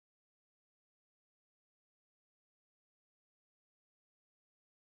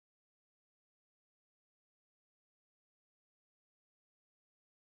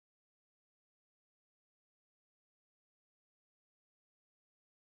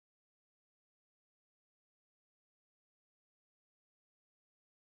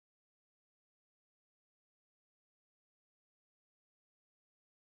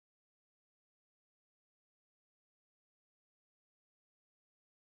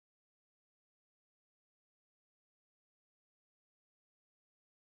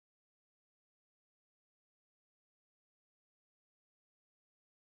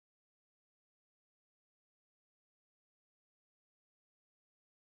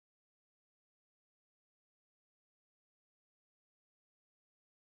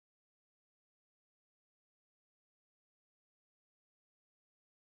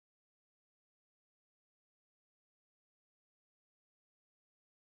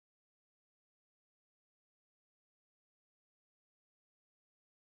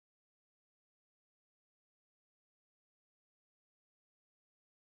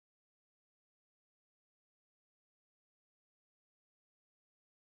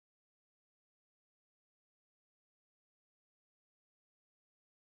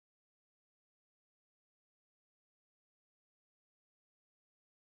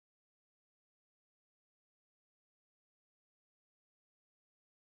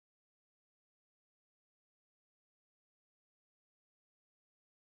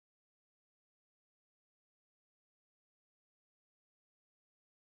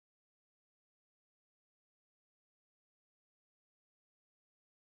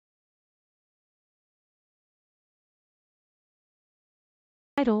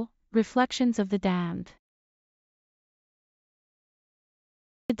Title: Reflections of the Damned.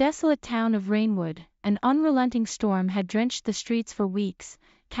 The desolate town of Rainwood, an unrelenting storm had drenched the streets for weeks,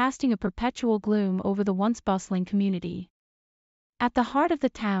 casting a perpetual gloom over the once bustling community. At the heart of the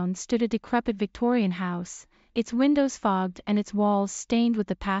town stood a decrepit Victorian house, its windows fogged and its walls stained with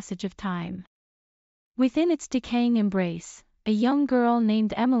the passage of time. Within its decaying embrace, a young girl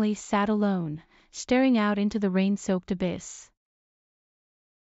named Emily sat alone, staring out into the rain-soaked abyss.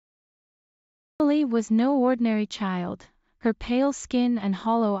 Emily was no ordinary child. Her pale skin and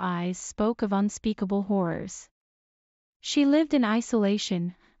hollow eyes spoke of unspeakable horrors. She lived in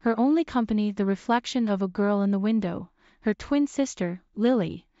isolation, her only company the reflection of a girl in the window, her twin sister,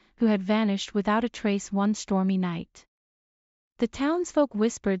 Lily, who had vanished without a trace one stormy night. The townsfolk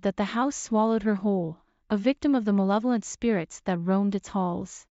whispered that the house swallowed her whole, a victim of the malevolent spirits that roamed its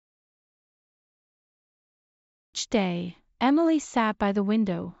halls. Each day, Emily sat by the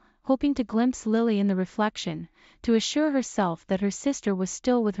window, hoping to glimpse Lily in the reflection, to assure herself that her sister was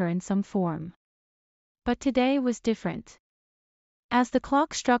still with her in some form. But today was different. As the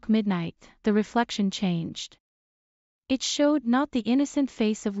clock struck midnight, the reflection changed. It showed not the innocent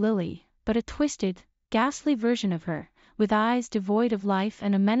face of Lily, but a twisted, ghastly version of her, with eyes devoid of life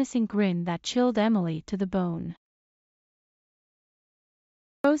and a menacing grin that chilled Emily to the bone.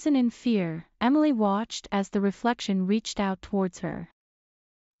 Frozen in fear, Emily watched as the reflection reached out towards her.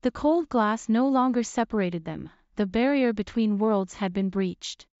 The cold glass no longer separated them, the barrier between worlds had been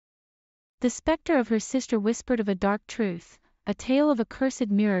breached. The specter of her sister whispered of a dark truth, a tale of a cursed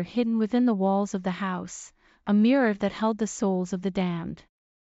mirror hidden within the walls of the house, a mirror that held the souls of the damned.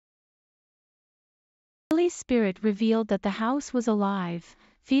 Lily's spirit revealed that the house was alive,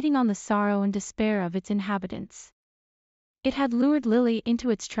 feeding on the sorrow and despair of its inhabitants. It had lured Lily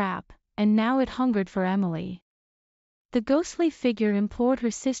into its trap, and now it hungered for Emily. The ghostly figure implored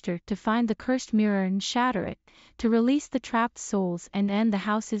her sister to find the cursed mirror and shatter it, to release the trapped souls and end the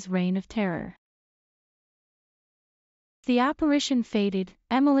house's reign of terror. The apparition faded,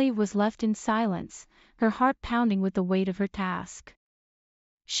 Emily was left in silence, her heart pounding with the weight of her task.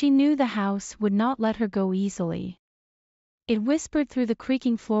 She knew the house would not let her go easily. It whispered through the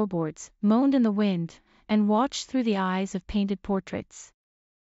creaking floorboards, moaned in the wind, and watched through the eyes of painted portraits.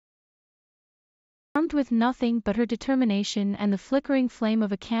 Armed with nothing but her determination and the flickering flame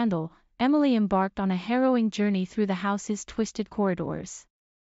of a candle, Emily embarked on a harrowing journey through the house's twisted corridors.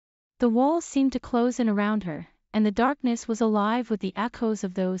 The walls seemed to close in around her, and the darkness was alive with the echoes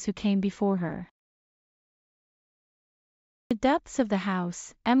of those who came before her. In the depths of the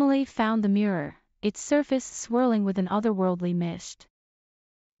house, Emily found the mirror, its surface swirling with an otherworldly mist.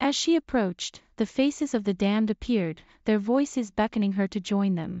 As she approached, the faces of the damned appeared, their voices beckoning her to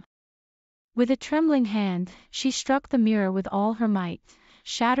join them. With a trembling hand, she struck the mirror with all her might,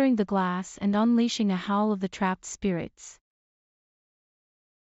 shattering the glass and unleashing a howl of the trapped spirits.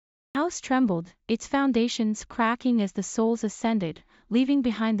 The house trembled, its foundations cracking as the souls ascended, leaving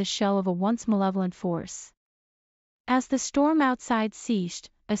behind the shell of a once malevolent force. As the storm outside ceased,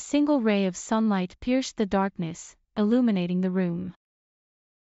 a single ray of sunlight pierced the darkness, illuminating the room.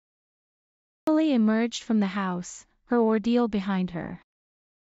 Emily emerged from the house, her ordeal behind her.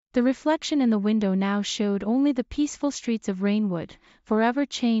 The reflection in the window now showed only the peaceful streets of Rainwood, forever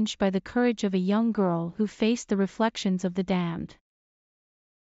changed by the courage of a young girl who faced the reflections of the damned.